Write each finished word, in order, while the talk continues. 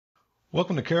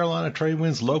Welcome to Carolina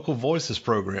Tradewind's Local Voices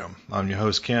program. I'm your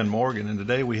host, Ken Morgan, and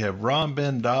today we have Ron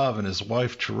Ben Dov and his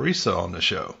wife, Teresa, on the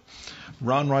show.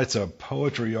 Ron writes a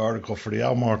poetry article for the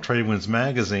Albemarle Tradewinds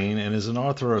magazine and is an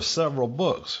author of several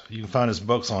books. You can find his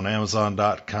books on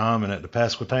Amazon.com and at the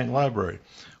Pasquotank Library.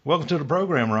 Welcome to the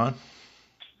program, Ron.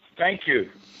 Thank you.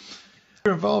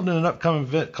 You're involved in an upcoming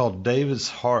event called David's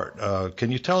Heart. Can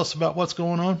you tell us about what's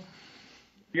going on?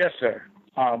 Yes, sir.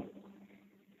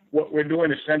 What we're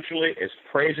doing essentially is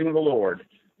praising the Lord.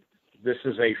 This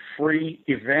is a free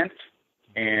event,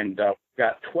 and we've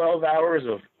got 12 hours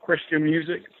of Christian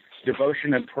music,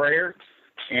 devotion, and prayer,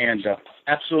 and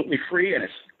absolutely free, and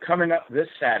it's coming up this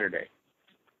Saturday.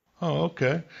 Oh,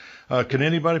 okay. Can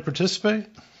anybody participate?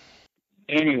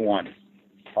 Anyone.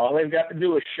 All they've got to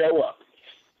do is show up.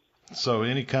 So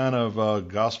any kind of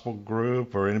gospel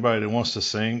group or anybody that wants to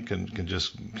sing can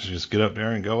just get up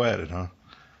there and go at it, huh?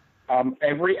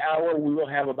 Every hour we will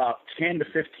have about 10 to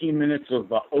 15 minutes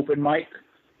of open mic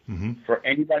for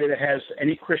anybody that has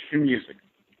any Christian music.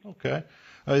 Okay.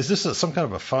 Is this some kind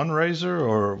of a fundraiser,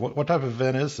 or what type of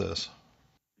event is this?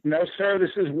 No, sir.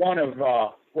 This is one of,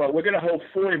 we're going to hold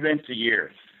 4 events a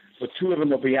year, but 2 of them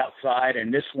will be outside,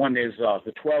 and this one is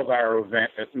the 12-hour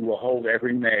event that we will hold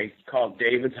every May called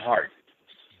David's Heart.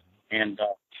 And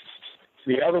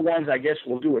the other ones, I guess,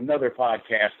 we'll do another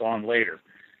podcast on later.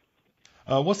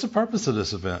 What's the purpose of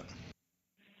this event?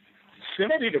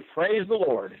 Simply to praise the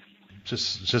Lord.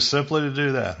 Just simply to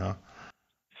do that, huh?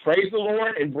 Praise the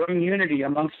Lord and bring unity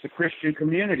amongst the Christian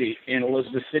community in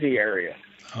Elizabeth City area.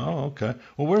 Oh, okay.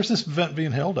 Well, where's this event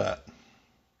being held at?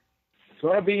 It's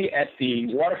going to be at the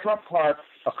Waterfront Park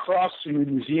across from the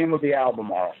Museum of the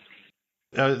Albemarle.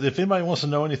 If anybody wants to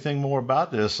know anything more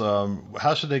about this,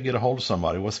 how should they get a hold of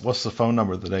somebody? What's the phone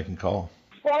number that they can call?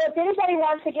 Well, if anybody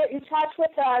wants to get in touch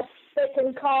with us, they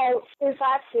can call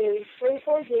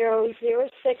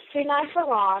 252-340-0629 for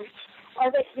Ron,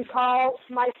 or they can call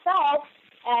myself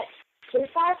at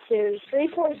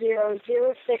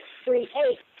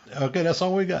 252-340-0638. Okay, that's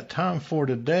all we got time for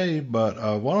today, but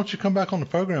why don't you come back on the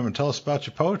program and tell us about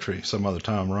your poetry some other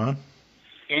time, Ron?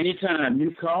 Anytime.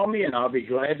 You call me, and I'll be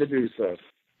glad to do so.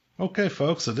 Okay,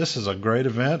 folks, so this is a great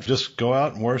event. Just go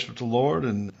out and worship the Lord,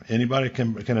 and anybody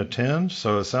can attend.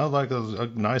 So it sounds like a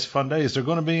nice, fun day. Is there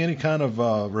going to be any kind of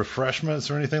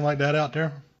refreshments or anything like that out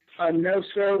there? No,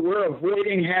 sir. We're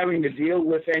avoiding having to deal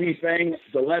with anything.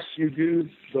 The less you do,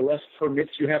 the less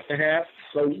permits you have to have.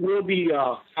 So we'll be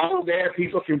out there.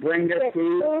 People can bring their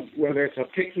food, whether it's a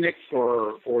picnic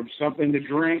or something to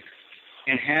drink,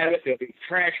 and have it. There'll be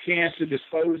trash cans to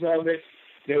dispose of it.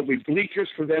 There'll be bleachers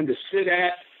for them to sit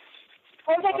at.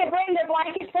 Or they can bring their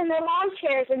blankets and their lawn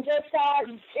chairs and just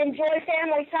enjoy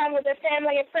family time with their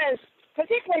family and friends.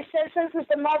 Particularly since this is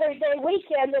the Mother's Day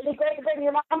weekend, it'd be great to bring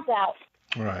your moms out.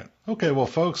 Right. Okay, well,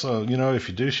 folks, if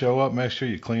you do show up, make sure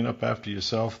you clean up after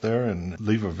yourself there and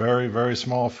leave a very, very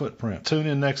small footprint. Tune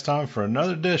in next time for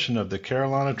another edition of the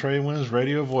Carolina Tradewinds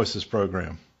Radio Voices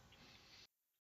program.